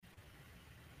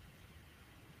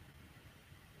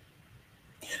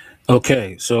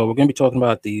Okay, so we're going to be talking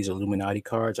about these Illuminati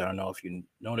cards. I don't know if you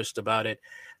noticed about it.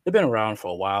 They've been around for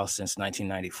a while, since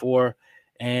 1994,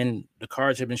 and the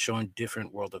cards have been showing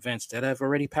different world events that have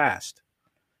already passed.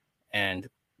 And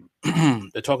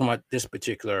they're talking about this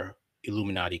particular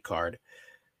Illuminati card.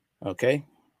 Okay,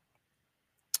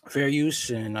 fair use,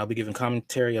 and I'll be giving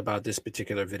commentary about this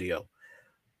particular video.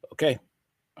 Okay,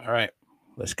 all right,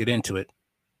 let's get into it.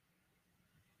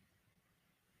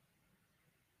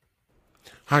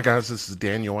 Hi guys, this is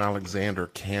Daniel Alexander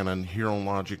Cannon here on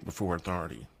Logic Before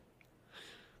Authority.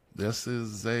 This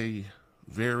is a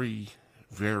very,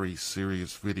 very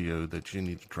serious video that you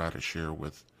need to try to share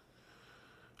with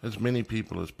as many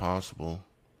people as possible.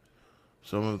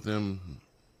 Some of them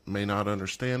may not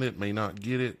understand it, may not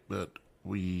get it, but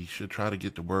we should try to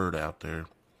get the word out there.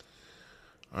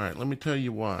 Alright, let me tell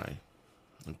you why.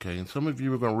 Okay, and some of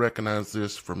you are going to recognize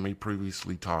this from me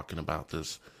previously talking about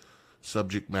this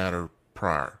subject matter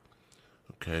prior.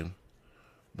 Okay,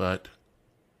 but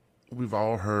we've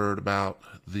all heard about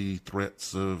the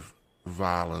threats of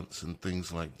violence and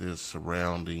things like this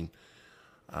surrounding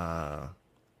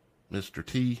Mr.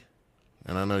 T,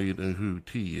 and I know you know who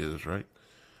T is, right?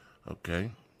 Okay,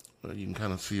 well, you can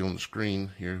kind of see on the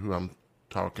screen here who I'm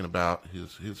talking about,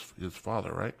 his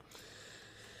father, right?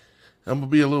 I'm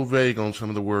gonna be a little vague on some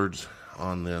of the words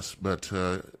on this, but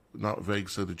not vague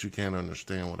so that you can't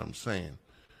understand what I'm saying.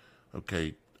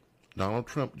 Okay, Donald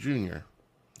Trump Jr.,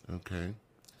 okay,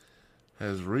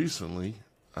 has recently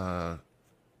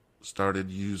started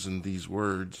using these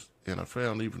words, and I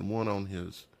found even one on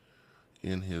his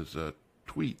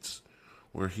tweets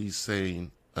where he's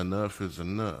saying enough is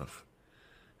enough,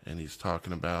 and he's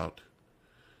talking about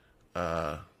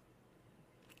well,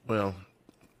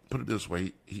 put it this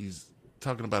way, he's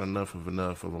talking about enough of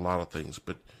a lot of things,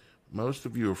 but most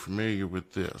of you are familiar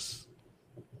with this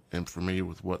and familiar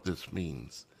with what this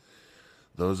means.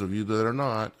 Those of you that are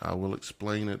not, I will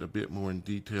explain it a bit more in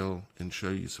detail and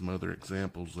show you some other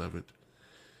examples of it.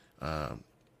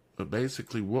 But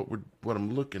basically, what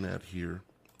I'm looking at here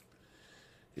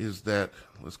is that,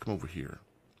 let's come over here.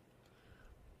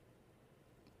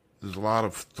 There's a lot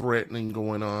of threatening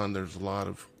going on. There's a lot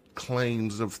of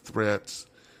claims of threats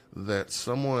that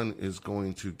someone is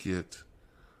going to get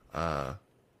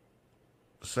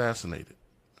assassinated.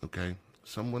 Okay?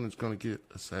 Someone is going to get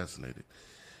assassinated,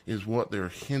 is what they're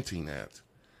hinting at.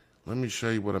 Let me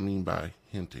show you what I mean by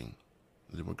hinting.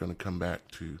 Then we're going to come back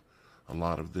to a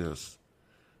lot of this.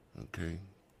 Okay?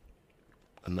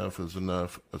 Enough is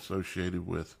enough associated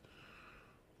with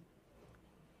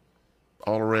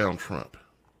all around Trump.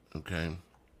 Okay?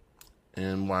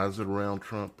 And why is it around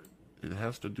Trump? It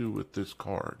has to do with this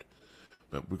card.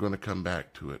 But we're going to come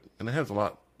back to it. And it has a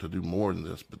lot to do more than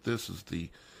this, but this is the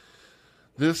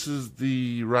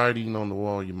writing on the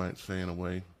wall, you might say, in a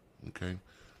way. Okay?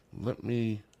 Let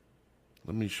me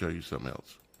show you something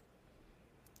else.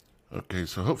 Okay,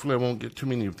 so hopefully I won't get too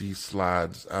many of these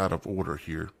slides out of order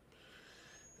here.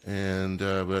 And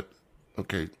but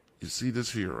okay, you see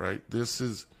this here, right? This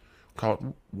is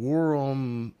called War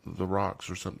on the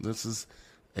Rocks or something. This is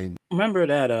a Remember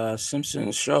that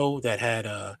Simpsons show that had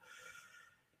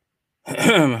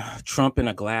Trump in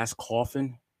a glass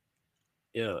coffin?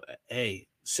 Yeah, hey,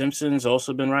 Simpsons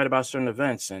also been right about certain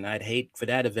events, and I'd hate for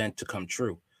that event to come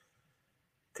true.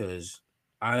 Because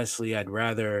honestly, I'd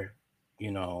rather,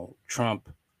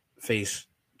 Trump face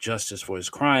justice for his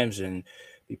crimes and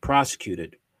be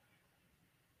prosecuted,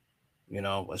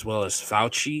 as well as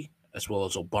Fauci, as well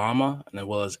as Obama, and as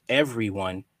well as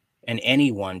everyone and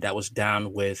anyone that was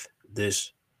down with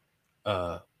this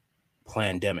uh,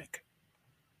 pandemic.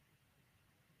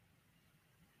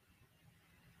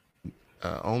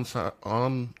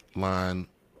 online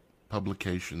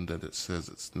publication that it says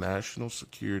it's national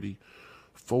security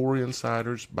for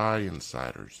insiders by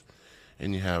insiders.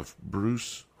 And you have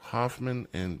Bruce Hoffman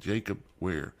and Jacob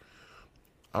Ware.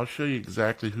 I'll show you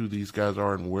exactly who these guys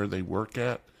are and where they work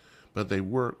at, but they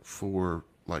work for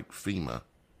like FEMA,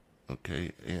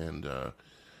 okay, and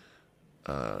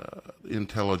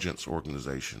intelligence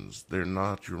organizations. They're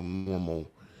not your normal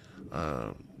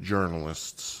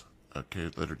journalists, okay,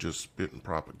 that are just spitting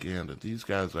propaganda. These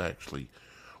guys actually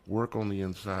work on the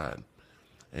inside.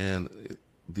 And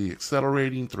the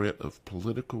accelerating threat of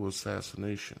political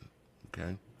assassination,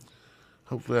 okay?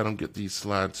 Hopefully I don't get these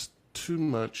slides too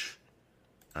much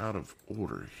out of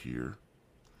order here.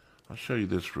 I'll show you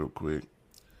this real quick.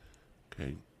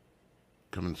 Okay,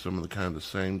 coming some of the kind of the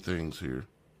same things here.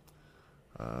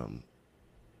 Them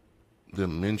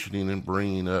mentioning and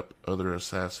bringing up other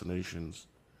assassinations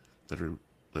that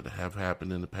have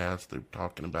happened in the past. They're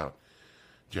talking about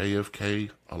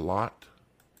JFK a lot.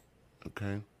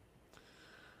 Okay,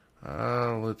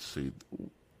 Let's see.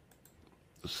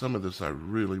 Some of this I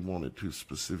really wanted to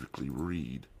specifically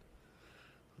read.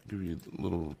 I'll give you a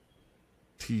little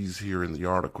tease here in the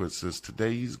article. It says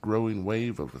today's growing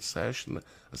wave of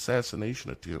assassination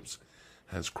attempts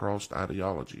has crossed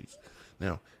ideologies.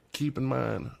 Now, keep in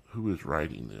mind who is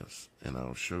writing this, and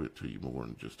I'll show it to you more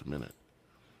in just a minute.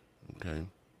 Okay? It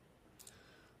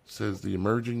says the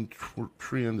emerging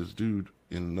trend is due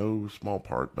in no small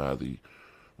part by the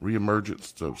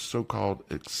reemergence of so-called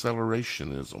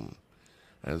accelerationism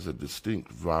as a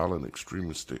distinct violent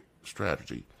extremistic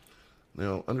strategy.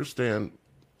 Now, understand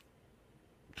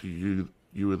to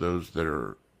you are those that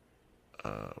are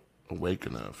awake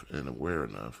enough and aware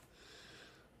enough.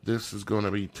 This is going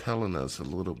to be telling us a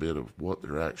little bit of what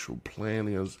their actual plan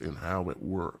is and how it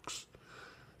works,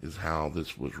 is how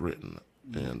this was written.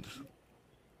 And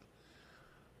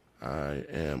I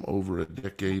am over a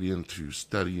decade into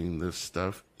studying this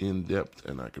stuff in depth,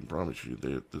 and I can promise you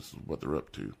that this is what they're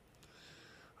up to.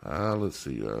 Let's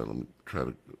see. Let me try to.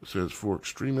 It says for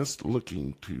extremists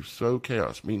looking to sow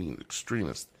chaos, meaning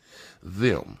extremists,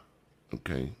 them,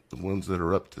 okay, the ones that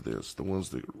are up to this, the ones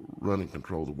that run and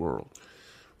control the world.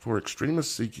 For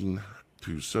extremists seeking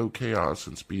to sow chaos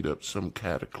and speed up some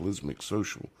cataclysmic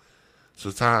social,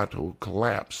 societal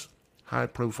collapse,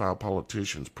 high-profile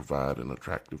politicians provide an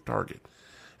attractive target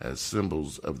as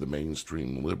symbols of the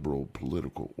mainstream liberal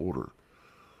political order.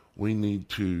 We need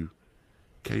to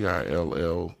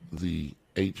KILL the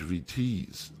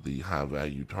HVTs, the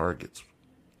high-value targets.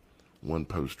 One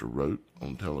poster wrote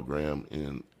on Telegram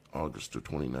in August of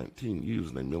 2019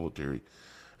 using a military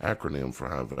acronym for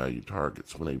high-value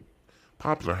targets. When a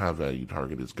popular high-value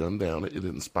target is gunned down, it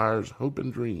inspires hope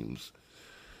and dreams.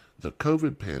 The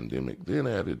COVID pandemic then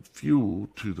added fuel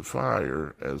to the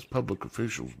fire as public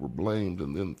officials were blamed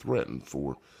and then threatened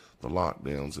for the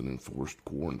lockdowns and enforced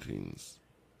quarantines.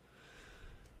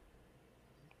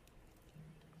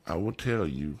 I will tell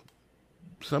you,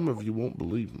 some of you won't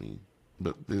believe me,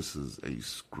 but this is a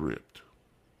script,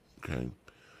 okay?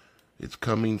 It's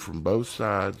coming from both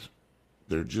sides.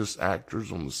 They're just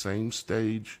actors on the same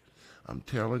stage. I'm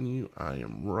telling you, I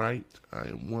am right. I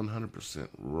am 100%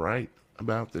 right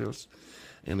about this.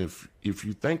 And if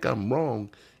you think I'm wrong,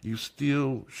 you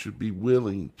still should be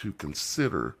willing to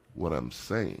consider what I'm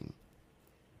saying.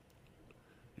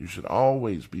 You should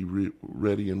always be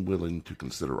ready and willing to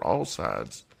consider all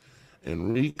sides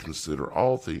and reconsider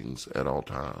all things at all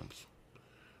times.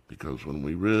 Because when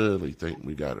we really think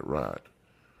we got it right,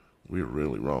 we're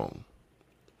really wrong.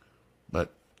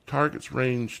 But targets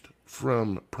ranged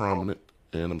from prominent,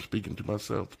 and I'm speaking to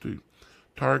myself too,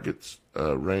 targets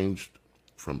ranged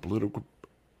from political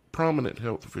prominent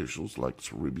health officials like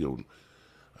Cerebral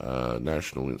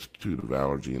National Institute of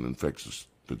Allergy and Infectious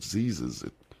Diseases.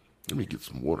 Let me get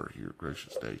some water here,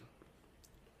 gracious day.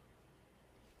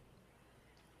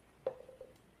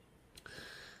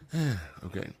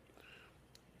 Okay.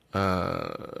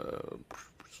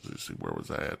 Let's see, where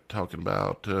was I at? Talking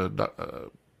about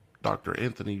Dr.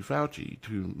 Anthony Fauci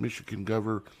to Michigan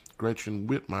Governor Gretchen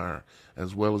Whitmer,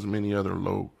 as well as many other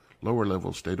lower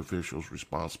level state officials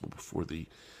responsible for the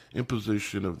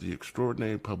imposition of the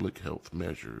extraordinary public health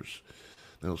measures.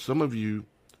 Now, some of you,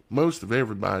 most of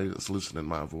everybody that's listening to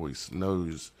my voice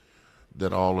knows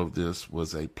that all of this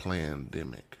was a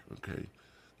pandemic, okay?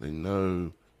 They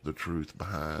know the truth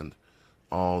behind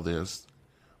all this,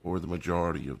 or the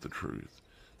majority of the truth.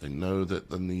 They know that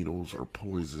the needles are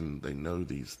poison. They know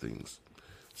these things.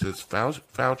 It says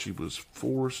Fauci was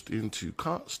forced into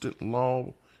constant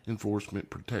law enforcement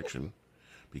protection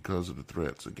because of the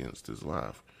threats against his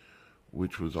life,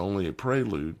 which was only a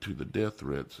prelude to the death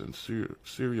threats and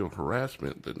serial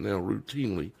harassment that now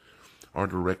routinely are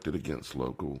directed against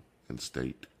local and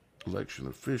state election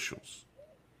officials.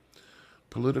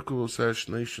 Political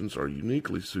assassinations are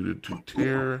uniquely suited to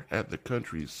tear at the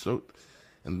country's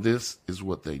and this is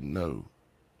what they know.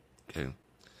 Okay?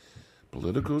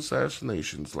 Political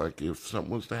assassinations, like if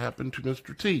something was to happen to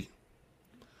Mr. T,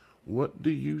 what do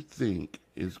you think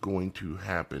is going to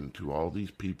happen to all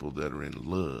these people that are in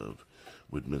love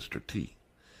with Mr. T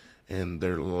and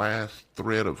their last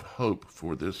thread of hope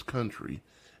for this country?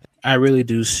 I really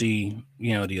do see, the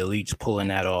elites pulling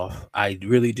that off. I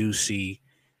really do see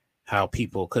how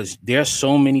people, because there's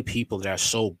so many people that are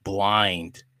so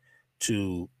blind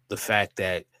to the fact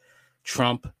that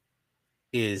Trump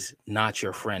is not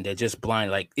your friend. They're just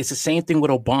blind. Like, it's the same thing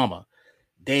with Obama.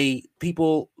 Black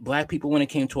people, when it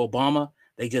came to Obama,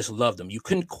 they just loved him. You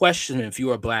couldn't question him if you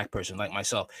were a black person like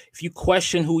myself. If you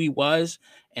question who he was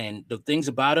and the things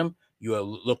about him, you are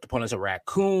looked upon as a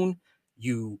raccoon.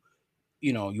 You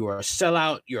are a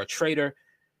sellout. You're a traitor.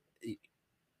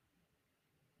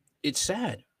 It's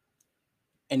sad.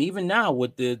 And even now,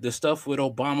 with the stuff with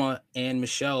Obama and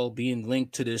Michelle being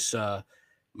linked to this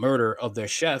murder of their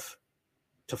chef,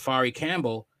 Tafari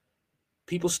Campbell,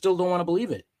 people still don't want to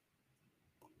believe it.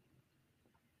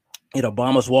 And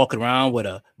Obama's walking around with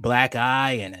a black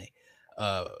eye and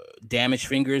a damaged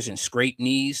fingers and scraped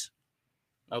knees.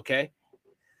 Okay,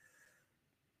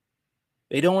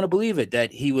 they don't want to believe it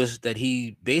that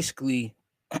he basically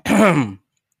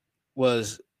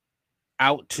was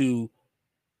out to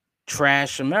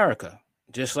trash America,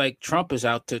 just like Trump is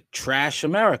out to trash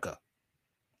America.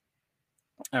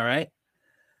 All right.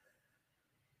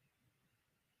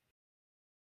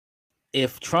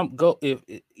 If Trump go, if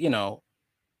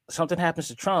something happens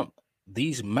to Trump,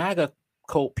 these MAGA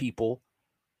cult people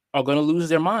are going to lose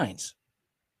their minds.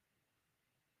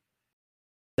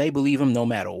 They believe him no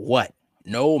matter what,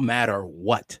 no matter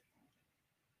what.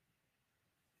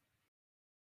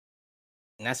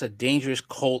 And that's a dangerous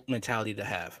cult mentality to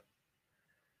have.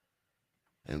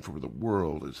 And for the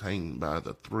world is hanging by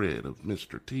the thread of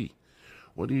Mr. T.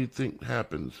 What do you think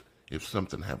happens if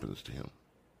something happens to him?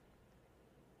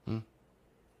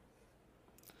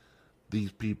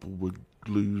 These people would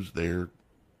lose their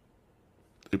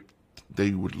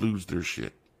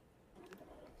shit.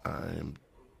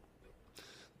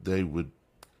 They would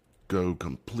go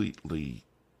completely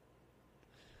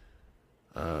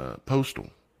postal.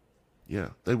 Yeah,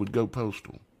 they would go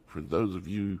postal. For those of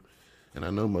you, and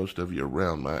I know most of you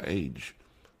around my age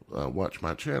watch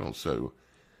my channel, so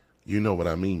you know what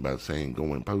I mean by saying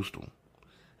going postal.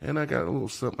 And I got a little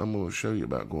something I'm going to show you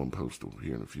about going postal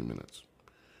here in a few minutes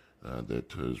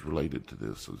that is related to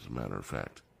this, as a matter of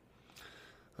fact.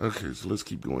 Okay, so let's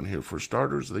keep going here. For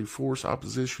starters, they force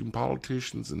opposition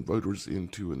politicians and voters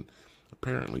into an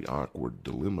apparently awkward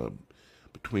dilemma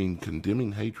between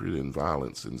condemning hatred and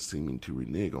violence and seeming to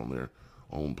renege on their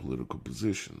own political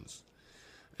positions.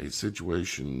 A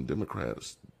situation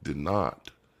Democrats did not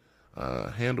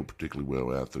handle particularly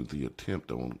well after the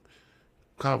attempt on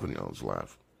Kavanaugh's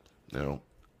life. Now,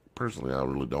 personally, I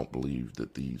really don't believe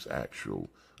that these actual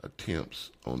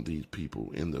attempts on these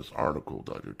people in this article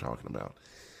that you're talking about,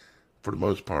 for the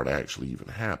most part, actually even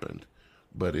happened.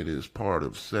 But it is part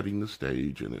of setting the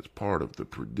stage, and it's part of the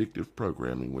predictive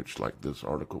programming, which, like this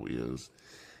article is,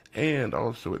 and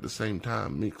also at the same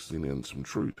time mixing in some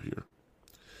truth here.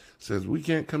 It says we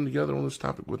can't come together on this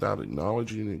topic without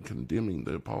acknowledging and condemning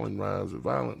the appalling rise of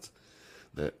violence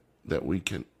that we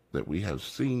have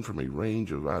seen from a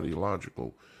range of ideologies,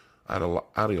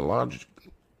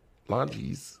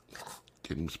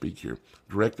 can't even speak here,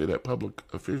 directed at public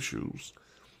officials,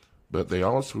 but they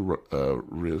also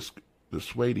risk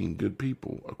dissuading good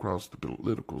people across the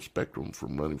political spectrum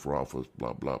from running for office,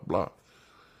 blah, blah, blah.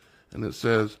 And it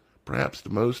says, perhaps the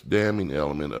most damning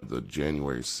element of the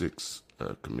January 6th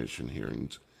commission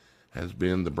hearings has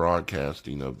been the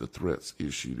broadcasting of the threats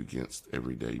issued against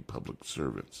everyday public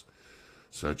servants,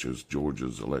 such as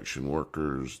Georgia's election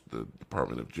workers, the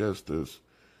Department of Justice,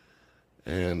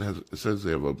 and it says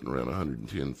they have opened around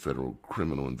 110 federal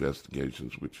criminal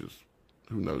investigations, which is,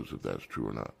 who knows if that's true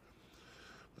or not,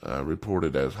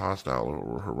 reported as hostile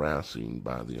or harassing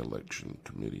by the election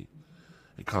committee.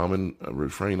 A common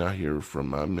refrain I hear from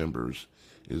my members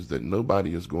is that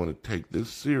nobody is going to take this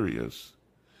serious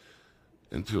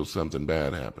until something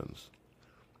bad happens.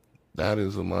 That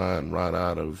is a line right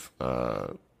out of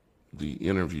the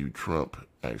interview Trump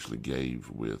actually gave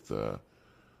with the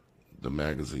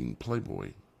magazine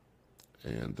Playboy.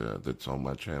 And that's on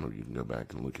my channel. You can go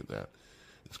back and look at that.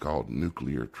 It's called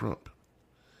Nuclear Trump.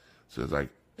 It says,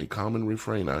 a common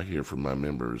refrain I hear from my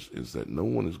members is that no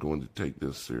one is going to take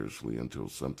this seriously until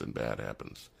something bad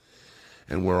happens.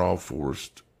 And we're all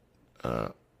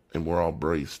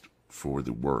braced for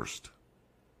the worst.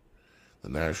 The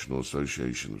National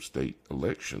Association of State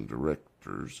Election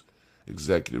Directors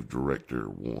Executive Director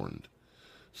warned.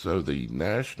 So the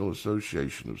National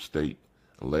Association of State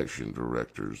Election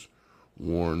Directors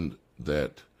warned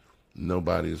that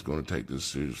nobody is going to take this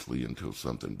seriously until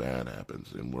something bad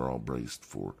happens, and we're all braced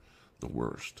for the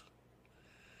worst.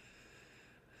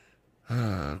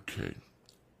 Okay.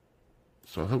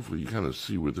 So hopefully you kind of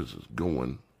see where this is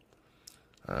going.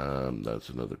 That's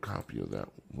another copy of that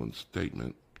one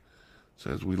statement. It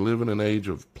says, we live in an age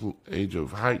of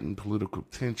heightened political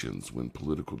tensions when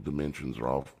political dimensions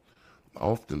are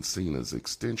often seen as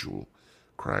existential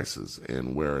crises,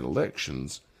 and where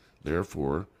elections,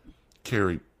 therefore,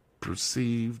 carry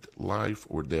perceived life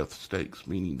or death stakes,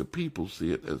 meaning the people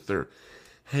see it as they're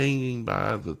hanging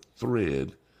by the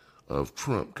thread of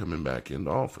Trump coming back into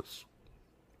office.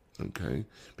 Okay?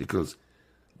 Because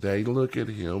they look at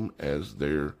him as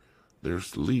their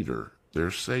leader,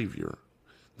 their savior.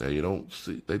 They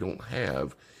don't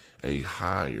have a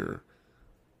higher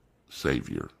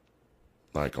savior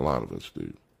like a lot of us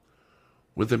do.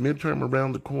 With the midterm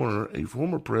around the corner, a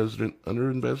former president under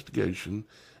investigation,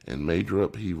 and major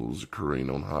upheavals occurring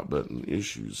on hot-button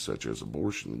issues such as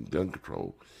abortion and gun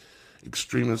control,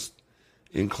 extremists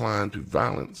inclined to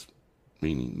violence,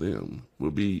 meaning them,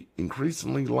 will be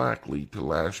increasingly likely to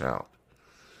lash out.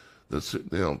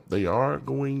 Now, they are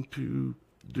going to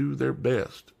do their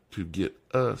best to get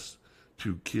us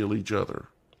to kill each other.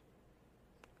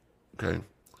 Okay?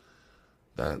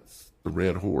 That's the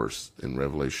red horse in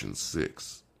Revelation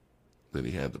 6, that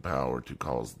he had the power to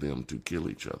cause them to kill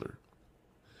each other.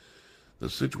 The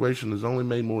situation is only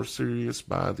made more serious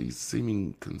by the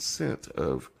seeming consent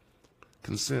a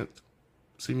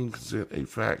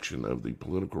faction of the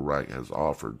political right has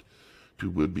offered to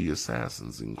would-be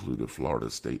assassins, include a Florida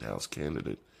State House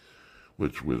candidate,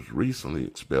 which was recently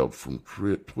expelled from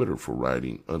Twitter for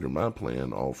writing, "Under my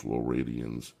plan, all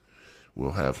Floridians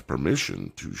will have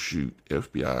permission to shoot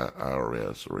FBI,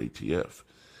 IRS, or ATF,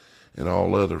 and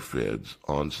all other feds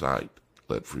on site.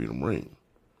 Let freedom ring."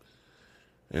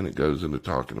 And it goes into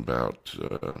talking about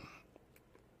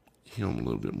him a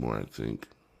little bit more, I think.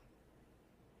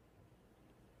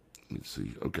 Let me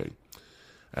see. Okay.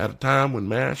 At a time when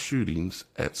mass shootings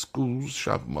at schools,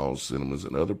 shopping malls, cinemas,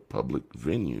 and other public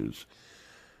venues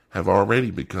have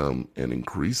already become an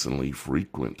increasingly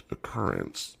frequent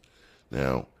occurrence.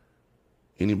 Now,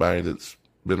 anybody that's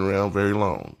been around very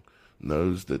long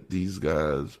knows that these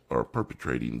guys are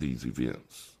perpetrating these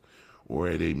events, or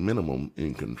at a minimum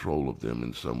in control of them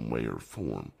in some way or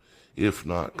form, if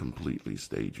not completely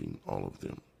staging all of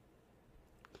them.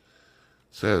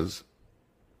 Says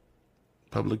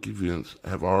public events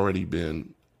have already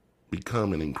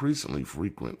become an increasingly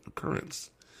frequent occurrence.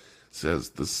 Says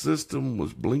the system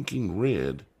was blinking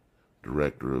red.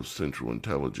 Director of Central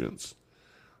Intelligence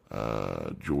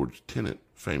George Tenet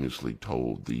famously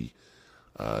told the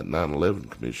 9/11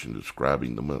 Commission,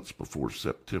 describing the months before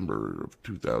September of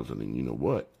 2000, and you know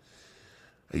what?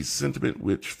 A sentiment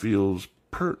which feels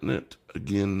pertinent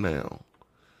again now.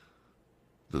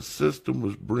 The system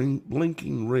was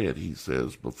blinking red, he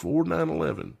says, before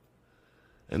 9/11,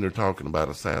 and they're talking about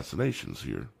assassinations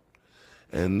here.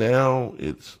 And now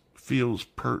it feels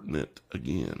pertinent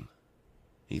again.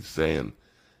 He's saying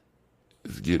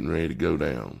it's getting ready to go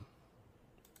down.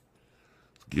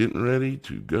 It's getting ready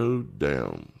to go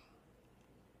down.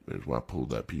 There's why I pulled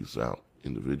that piece out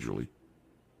individually.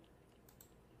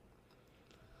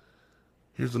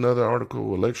 Here's another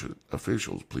article. Election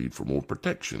officials plead for more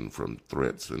protection from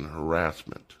threats and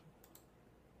harassment.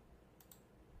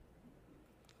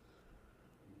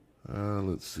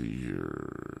 Let's see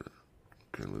here.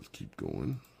 Okay, let's keep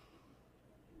going.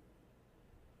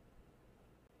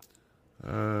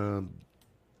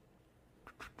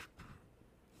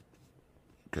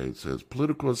 Okay, it says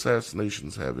political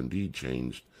assassinations have indeed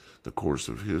changed the course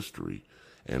of history,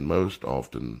 and most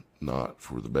often not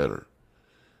for the better.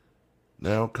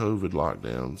 Now, COVID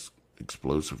lockdowns,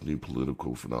 explosive new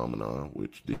political phenomena,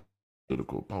 which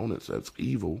political opponents as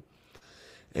evil,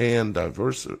 and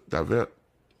divisive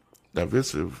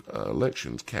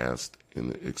elections cast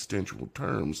in existential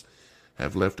terms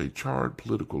have left a charred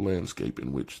political landscape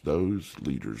in which those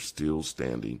leaders still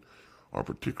standing are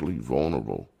particularly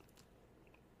vulnerable.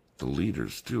 The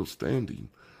leaders still standing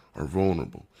are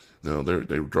vulnerable. Now,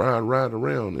 they drive right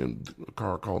around in a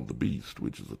car called the Beast,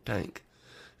 which is a tank,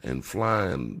 and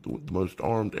flying the most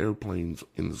armed airplanes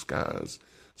in the skies,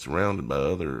 surrounded by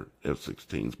other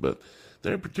F-16s, but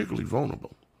they're particularly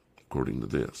vulnerable, according to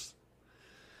this.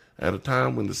 At a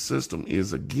time when the system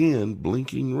is again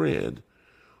blinking red,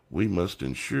 we must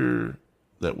ensure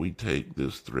that we take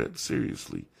this threat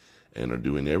seriously and are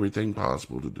doing everything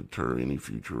possible to deter any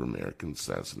future American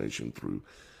assassination through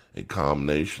a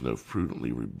combination of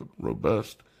prudently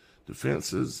robust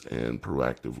defenses and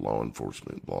proactive law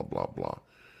enforcement, blah, blah, blah.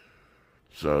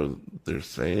 So they're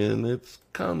saying it's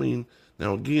coming.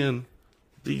 Now, again,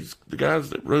 the guys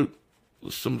that wrote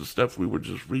some of the stuff we were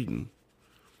just reading,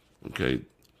 okay,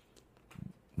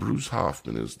 Bruce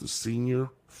Hoffman is the senior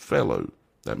fellow.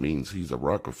 That means he's a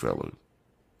Rockefeller,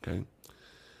 okay,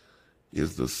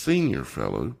 is the senior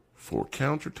fellow for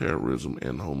counterterrorism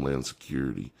and homeland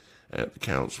security at the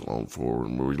Council on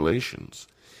Foreign Relations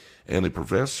and a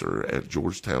professor at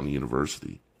Georgetown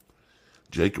University.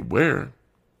 Jacob Ware,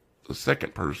 the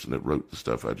second person that wrote the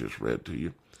stuff I just read to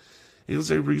you,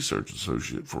 is a research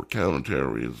associate for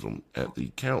counterterrorism at the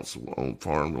Council on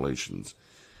Foreign Relations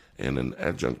and an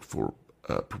adjunct for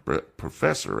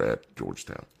professor at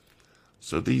Georgetown.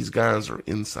 So these guys are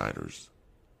insiders.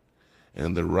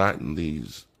 And they're writing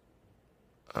these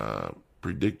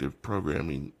predictive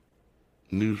programming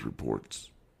news reports.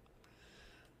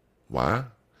 Why?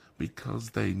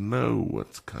 Because they know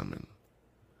what's coming.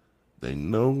 They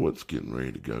know what's getting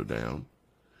ready to go down,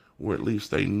 or at least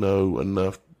they know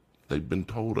enough, they've been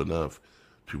told enough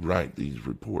to write these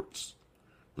reports.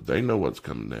 But they know what's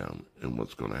coming down and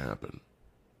what's going to happen.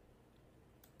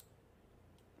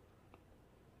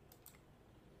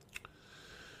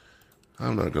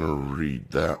 I'm not going to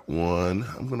read that one.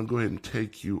 I'm going to go ahead and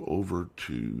take you over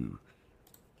to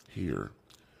here.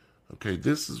 Okay,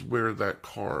 this is where that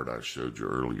card I showed you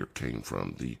earlier came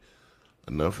from, the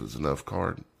Enough is Enough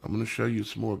card. I'm going to show you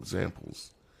some more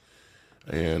examples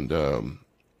and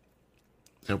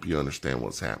help you understand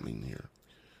what's happening here.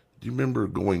 Do you remember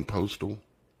going postal?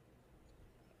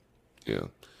 Yeah.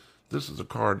 This is a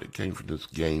card that came from this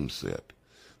game set.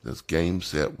 This game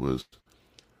set was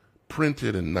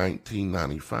printed in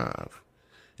 1995.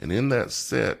 And in that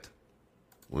set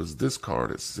was this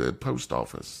card. It said post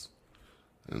office.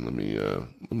 And let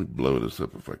me blow this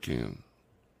up if I can.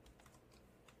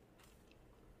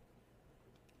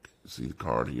 See the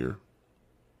card here?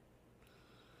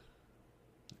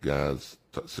 Guys,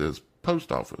 says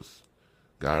post office.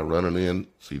 Guy running in,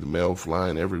 see the mail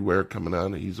flying everywhere coming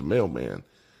out. He's a mailman,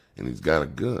 and he's got a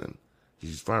gun.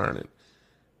 He's firing it.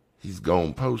 He's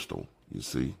gone postal, you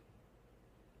see.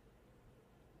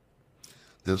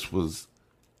 This was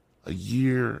a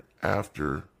year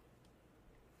after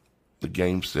the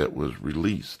game set was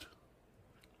released.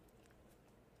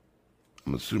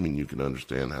 I'm assuming you can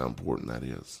understand how important that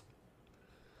is.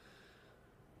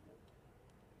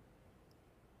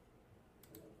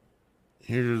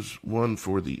 Here's one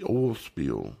for the oil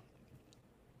spill.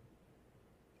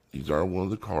 These are one of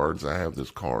the cards. I have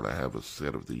this card. I have a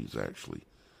set of these, actually.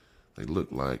 They look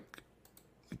like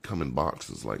they come in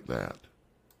boxes like that.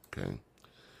 Okay.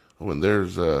 Oh, and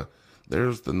there's the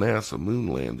NASA moon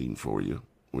landing for you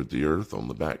with the Earth on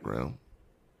the background.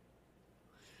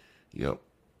 Yep.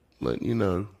 Letting you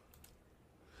know.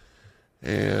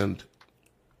 And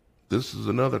this is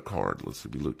another card. Let's see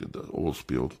if we looked at the oil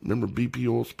spill. Remember BP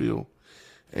oil spill?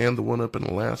 And the one up in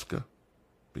Alaska?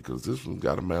 Because this one's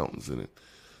got mountains in it.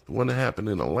 The one that happened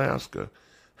in Alaska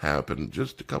happened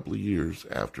just a couple of years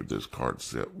after this card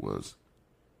set was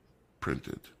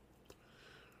printed.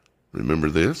 Remember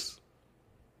this?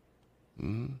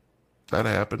 That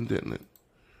happened, didn't it?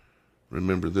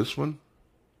 Remember this one?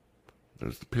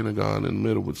 There's the Pentagon in the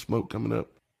middle with smoke coming up.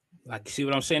 Like, see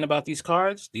what I'm saying about these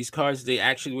cards? These cards, they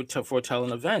actually were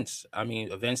foretelling events. I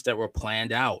mean, events that were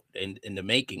planned out in the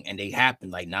making, and they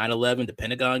happened, like 9/11, the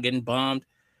Pentagon getting bombed.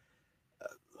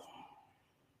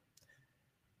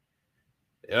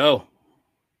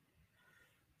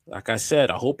 Like I said,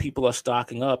 I hope people are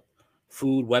stocking up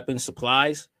food, weapons,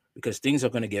 supplies, because things are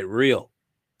going to get real.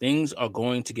 Things are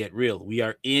going to get real. We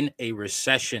are in a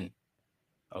recession,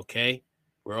 okay?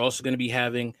 We're also going to be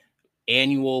having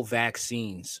annual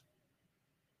vaccines.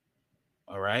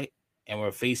 All right. And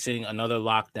we're facing another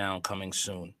lockdown coming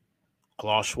soon.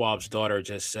 Klaus Schwab's daughter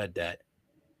just said that.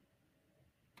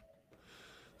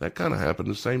 That kind of happened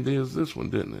the same day as this one,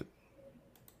 didn't it?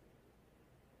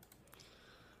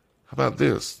 How about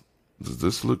this? Does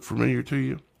this look familiar to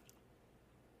you?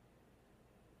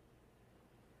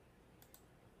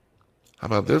 How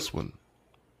about this one?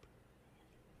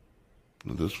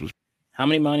 This was. How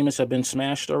many monuments have been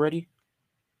smashed already?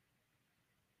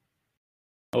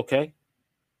 Okay.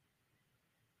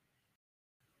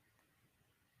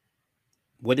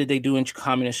 What did they do in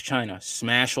communist China?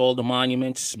 Smash all the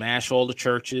monuments, smash all the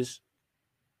churches.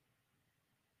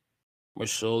 We're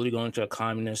slowly going to a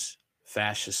communist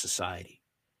fascist society.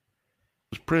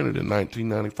 It was printed in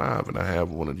 1995, and I have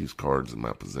one of these cards in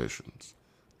my possessions.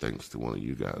 Thanks to one of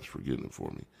you guys for getting it for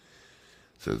me.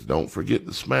 It says, don't forget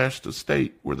to smash the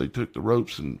state, where they took the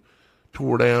ropes and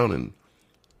tore down and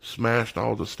smashed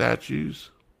all the statues.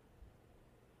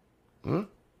 Huh?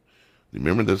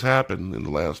 Remember, this happened in the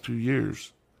last 2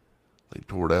 years. They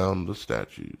tore down the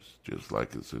statues, just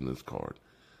like it's in this card.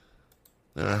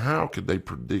 Now, how could they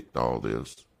predict all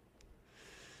this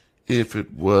if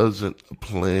it wasn't a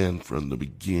plan from the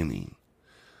beginning?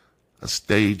 A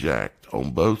stage act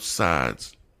on both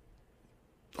sides.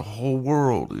 The whole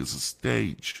world is a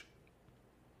stage.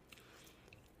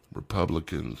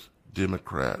 Republicans,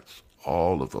 Democrats,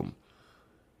 all of them,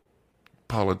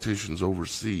 politicians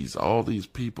overseas, all these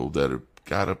people that have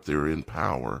got up there in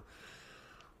power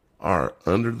are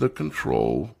under the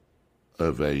control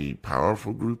of a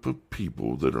powerful group of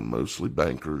people that are mostly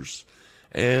bankers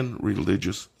and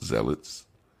religious zealots,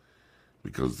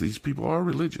 because these people are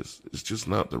religious. It's just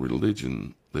not the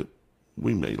religion that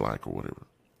we may like or whatever.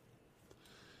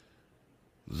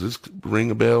 Does this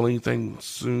ring a bell? Anything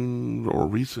soon or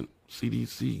recent?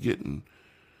 CDC getting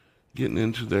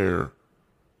into their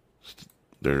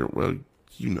well,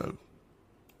 you know.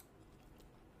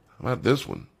 How about this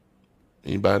one?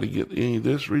 Anybody get any of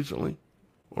this recently,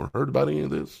 or heard about any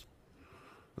of this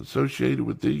associated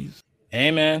with these?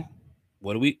 Hey man,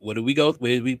 what do we go?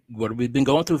 What have we been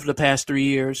going through for the past 3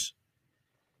 years?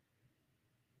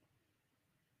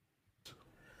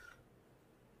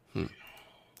 How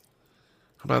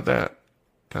about that?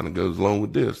 Kind of goes along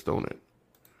with this, don't it?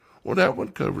 Well, that one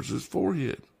covers his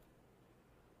forehead.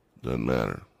 Doesn't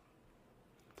matter.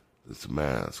 It's a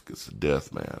mask. It's a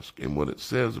death mask. And what it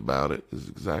says about it is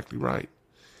exactly right. It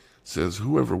says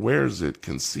whoever wears it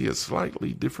can see a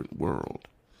slightly different world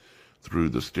through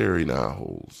the staring eye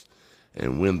holes.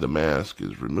 And when the mask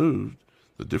is removed,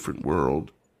 the different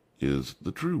world is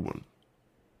the true one.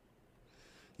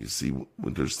 You see,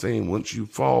 when they're saying once you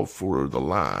fall for the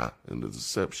lie and the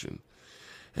deception,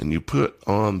 and you put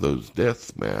on those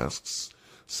death masks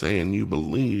saying you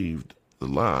believed the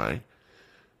lie,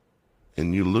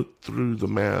 and you look through the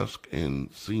mask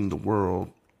and seen the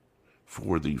world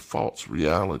for the false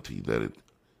reality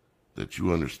that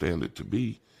you understand it to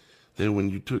be, then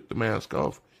when you took the mask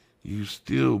off, you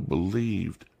still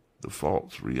believed the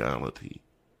false reality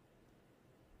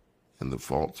and the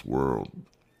false world.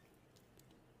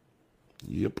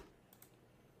 Yep.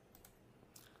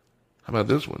 How about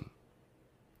this one?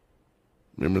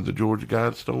 Remember the Georgia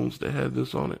Guidestones that had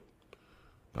this on it?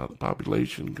 About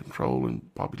population control and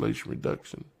population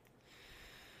reduction.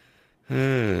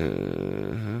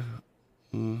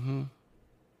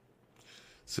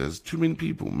 Says too many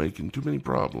people making too many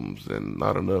problems and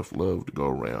not enough love to go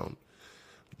around.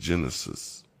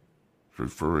 Genesis,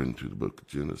 referring to the book of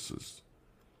Genesis.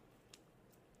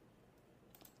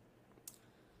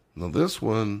 Now this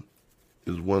one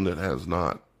is one that has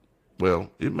not,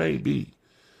 well, it may be,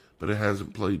 but it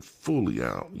hasn't played fully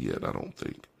out yet, I don't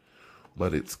think.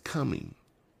 But it's coming.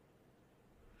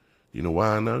 You know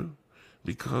why I know?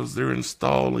 Because they're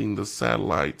installing the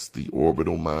satellites, the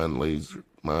orbital mind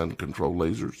control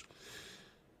lasers.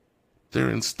 They're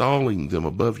installing them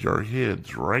above your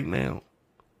heads right now.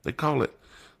 They call it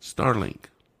Starlink.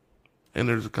 And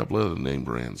there's a couple other name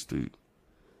brands too.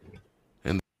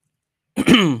 And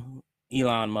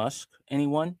Elon Musk,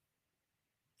 anyone?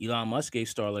 Elon Musk gave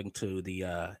Starlink to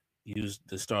used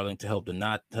the Starlink to help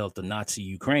the Nazi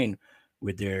Ukraine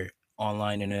with their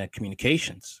online internet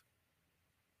communications.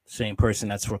 Same person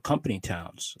that's for company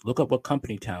towns. Look up what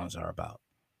company towns are about.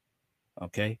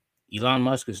 Okay? Elon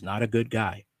Musk is not a good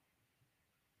guy.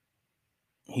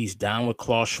 He's down with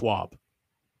Klaus Schwab.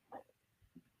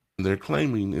 they're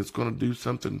claiming it's going to do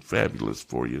something fabulous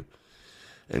for you.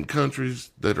 And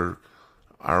countries that are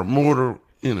our mortal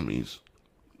enemies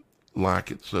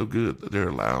like it so good that they're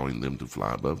allowing them to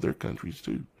fly above their countries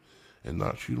too and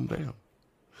not shoot them down.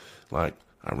 Like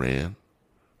Iran,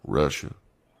 Russia,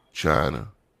 China,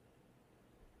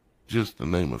 just to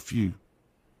name a few.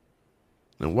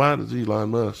 Now, why does Elon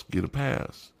Musk get a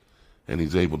pass and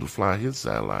he's able to fly his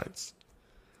satellites?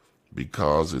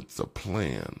 Because it's a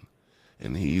plan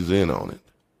and he's in on it.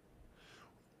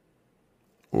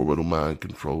 Orbital mind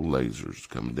control lasers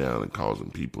coming down and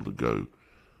causing people to go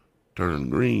turn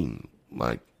green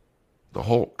like the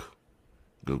Hulk,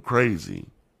 go crazy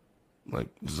like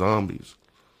zombies.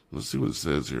 Let's see what it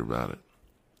says here about it.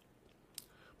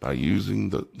 By using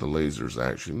the laser's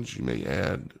actions, you may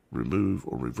add, remove,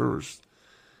 or reverse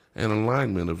an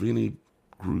alignment of any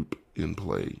group in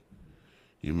play.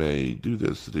 You may do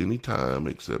this at any time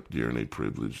except during a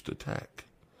privileged attack.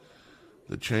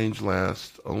 The change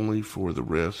lasts only for the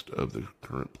rest of the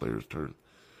current player's turn.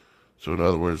 So in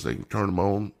other words, they can turn them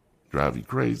on, drive you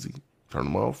crazy, turn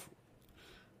them off,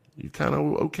 you're kind of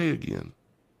okay again.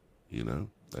 You know,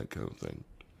 that kind of thing.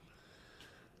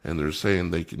 And they're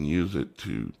saying they can use it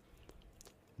to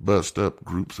bust up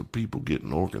groups of people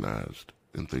getting organized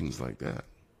and things like that.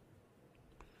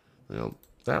 Now,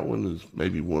 that one is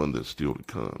maybe one that's still to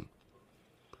come.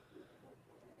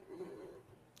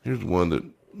 Here's one that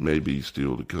may be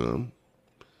still to come.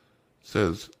 It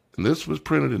says, and this was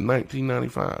printed in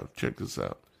 1995. Check this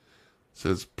out. It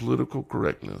says political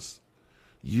correctness.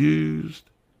 Used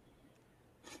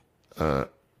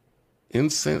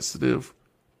insensitive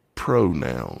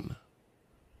pronoun.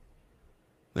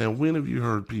 Now, when have you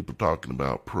heard people talking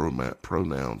about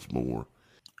pronouns more?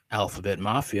 Alphabet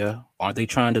Mafia. Aren't they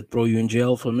trying to throw you in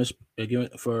jail for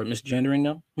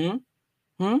misgendering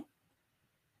them?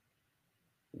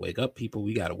 Wake up, people.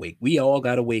 We gotta wake. We all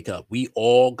gotta wake up. We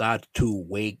all got to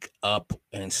wake up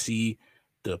and see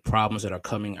the problems that are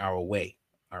coming our way.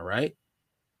 All right.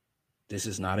 This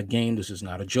is not a game. This is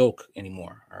not a joke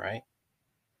anymore. All right.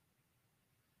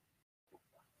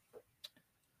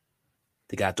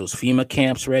 They got those FEMA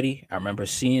camps ready. I remember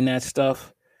seeing that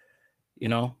stuff. You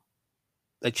know,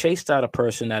 they chased out a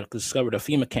person that discovered a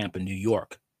FEMA camp in New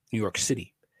York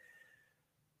City.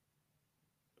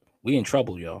 We in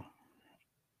trouble, y'all.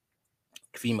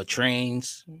 FEMA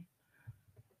trains.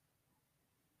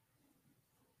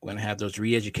 We're going to have those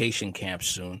re-education camps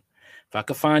soon. If I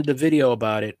could find the video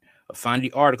about it, or find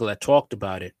the article that talked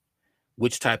about it,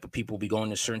 which type of people will be going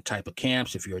to certain type of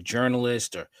camps, if you're a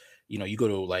journalist, or you go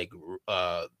to like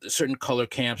certain color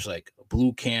camps, like a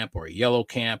blue camp or a yellow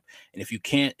camp, and if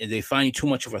they find you too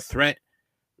much of a threat,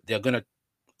 they're going to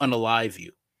unalive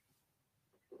you.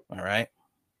 All right.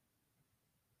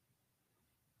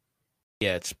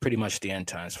 Yeah, it's pretty much the end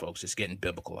times, folks. It's getting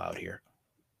biblical out here.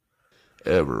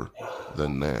 Ever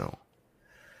than now.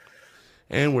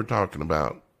 And we're talking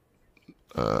about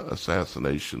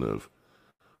assassination of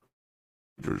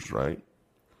leaders, right?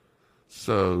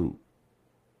 So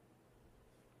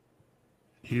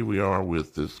here we are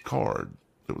with this card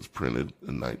that was printed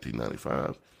in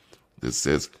 1995 that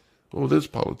says, well, this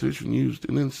politician used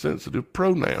an insensitive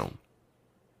pronoun.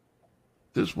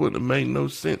 This wouldn't have made no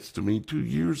sense to me 2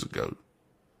 years ago.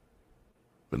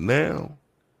 But now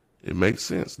it makes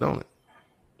sense, don't it?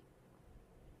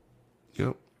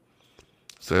 Yep.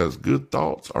 Says good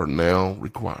thoughts are now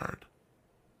required.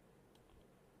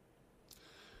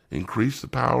 Increase the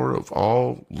power of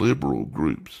all liberal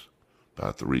groups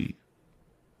by 3.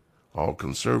 All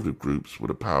conservative groups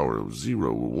with a power of 0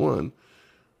 or 1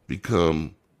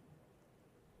 become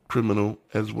criminal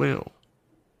as well.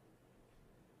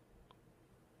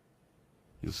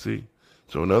 You see?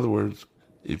 So in other words,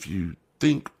 if you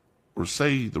think or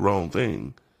say the wrong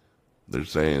thing, they're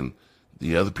saying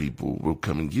the other people will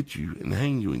come and get you and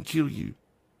hang you and kill you.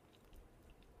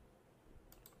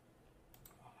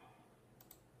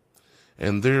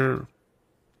 And they're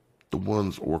the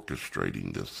ones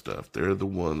orchestrating this stuff. They're the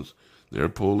ones, they're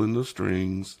pulling the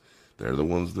strings. They're the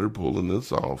ones that are pulling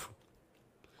this off.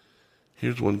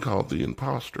 Here's one called the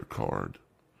imposter card,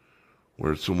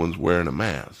 where someone's wearing a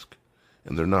mask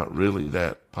and they're not really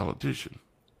that politician.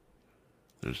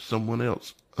 There's someone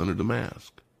else under the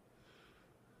mask.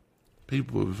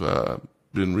 People have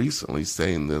been recently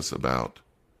saying this about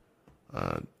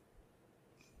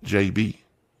JB,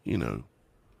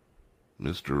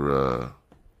 Mr.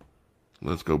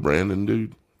 Let's Go Brandon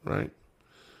dude, right?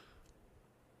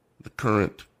 The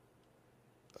current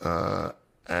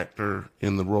actor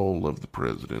in the role of the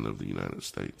President of the United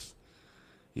States.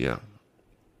 Yeah.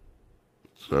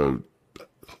 So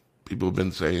people have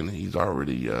been saying he's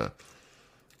already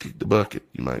kicked the bucket,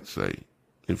 you might say.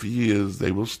 If he is,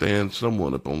 they will stand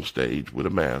someone up on stage with a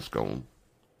mask on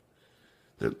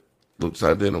that looks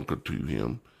identical to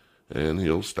him, and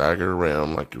he'll stagger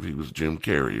around like if he was Jim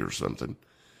Carrey or something,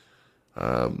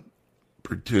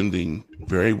 pretending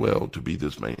very well to be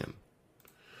this man.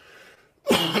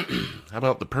 How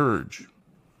about the Purge?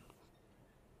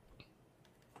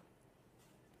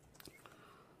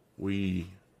 We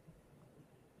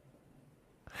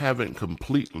haven't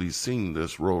completely seen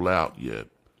this roll out yet,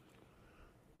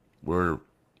 where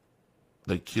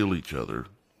they kill each other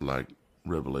like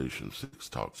Revelation 6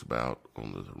 talks about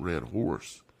on the red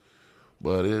horse.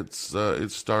 But it's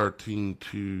starting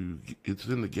to, it's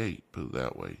in the gate, put it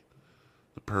that way.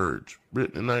 The Purge,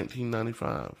 written in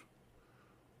 1995,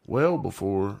 well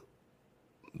before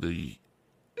the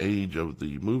age of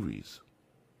the movies.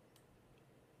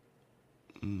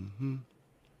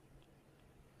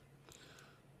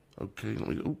 Okay, let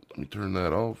me turn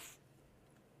that off.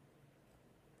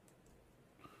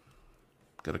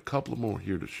 Got a couple more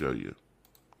here to show you.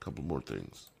 A couple more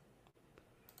things.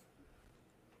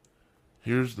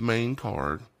 Here's the main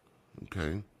card.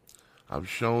 Okay. I've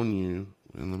shown you,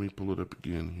 and let me pull it up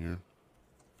again here.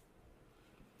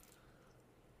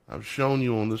 I've shown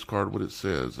you on this card what it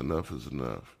says, enough is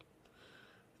enough.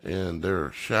 And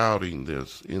they're shouting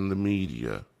this in the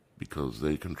media because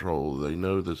they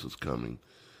know this is coming.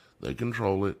 They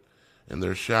control it, and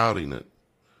they're shouting it.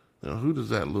 Now, who does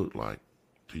that look like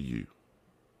to you?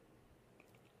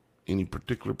 Any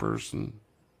particular person?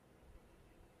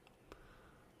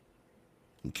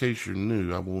 In case you're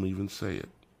new, I won't even say it.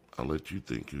 I'll let you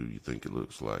think who you think it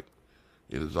looks like.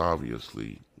 It is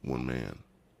obviously one man.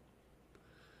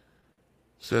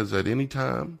 It says at any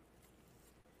time,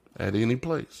 at any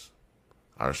place,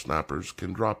 our snipers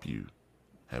can drop you.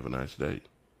 Have a nice day.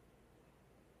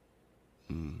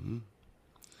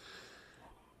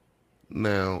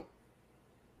 Now,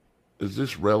 Is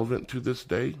this relevant to this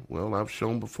day? Well, I've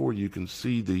shown before. You can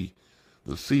see the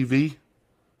CV,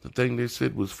 the thing they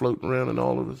said was floating around in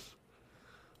all of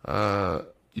us.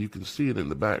 You can see it in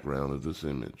the background of this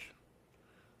image.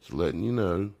 It's letting you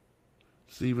know.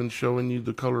 It's even showing you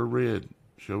the color red,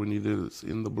 showing you that it's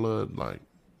in the blood light.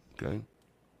 Okay?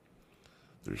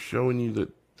 They're showing you that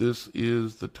this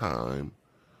is the time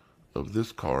of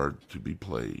this card to be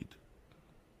played.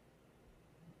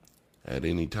 At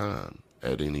any time,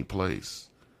 at any place,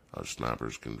 our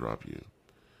snipers can drop you.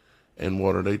 And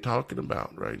what are they talking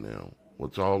about right now?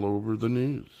 What's all over the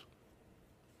news?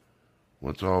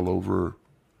 What's all over?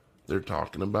 They're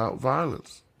talking about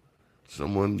violence.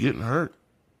 Someone getting hurt,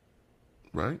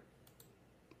 right?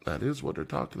 That is what they're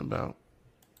talking about.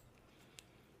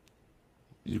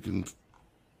 You can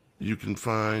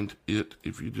find it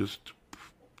if you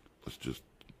let's just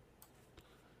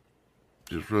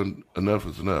run enough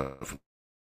is enough.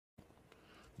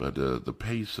 But the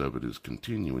pace of it is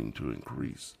continuing to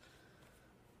increase.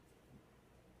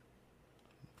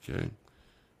 Okay,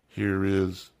 here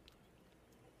is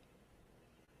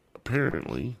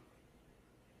apparently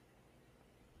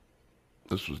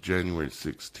this was January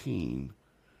 16.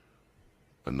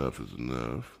 Enough is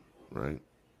enough, right?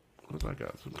 What I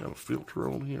got? Some kind of filter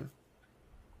on here?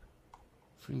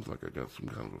 Seems like I got some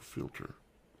kind of a filter.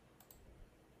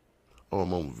 Oh,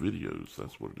 I'm on videos.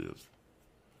 That's what it is.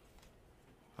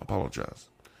 I apologize.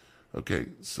 Okay,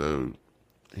 so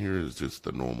here is just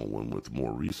the normal one with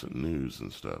more recent news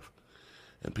and stuff.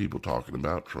 And people talking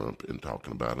about Trump and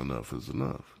talking about enough is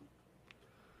enough.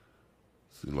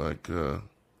 See, like,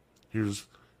 here's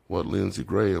what Lindsey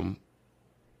Graham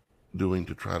doing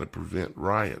to try to prevent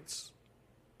riots.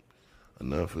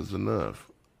 Enough is enough.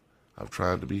 I've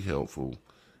tried to be helpful,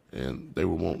 and they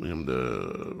were wanting him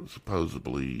to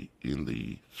supposedly in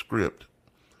the script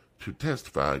to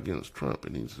testify against Trump,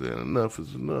 and he said, enough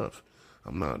is enough.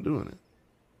 I'm not doing it.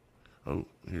 Oh,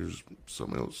 here's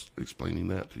something else explaining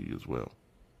that to you as well.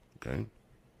 Okay?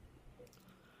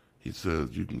 He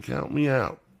says, you can count me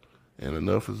out, and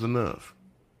enough is enough.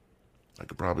 I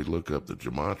could probably look up the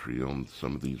gematria on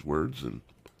some of these words, and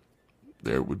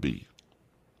there it would be.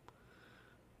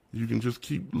 You can just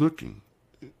keep looking.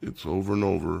 It's over and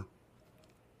over.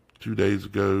 2 days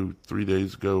ago, 3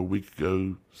 days ago, a week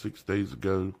ago, 6 days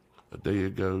ago, a day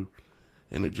ago,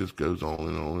 and it just goes on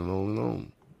and on and on and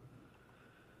on.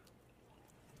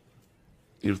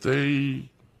 If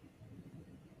they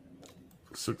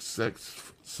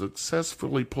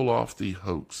successfully pull off the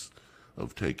hoax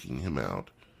of taking him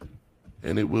out,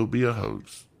 and it will be a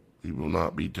hoax, he will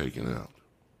not be taken out.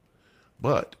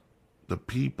 But the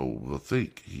people will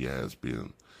think he has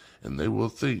been, and they will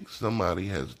think somebody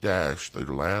has dashed their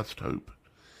last hope.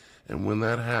 And when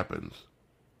that happens,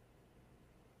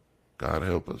 God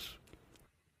help us.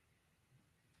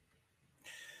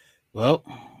 Well,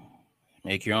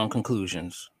 make your own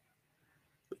conclusions,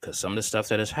 because some of the stuff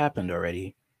that has happened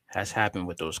already has happened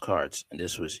with those cards, and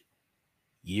this was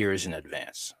years in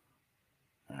advance.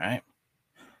 All right.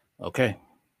 Okay.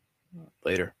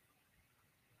 Later.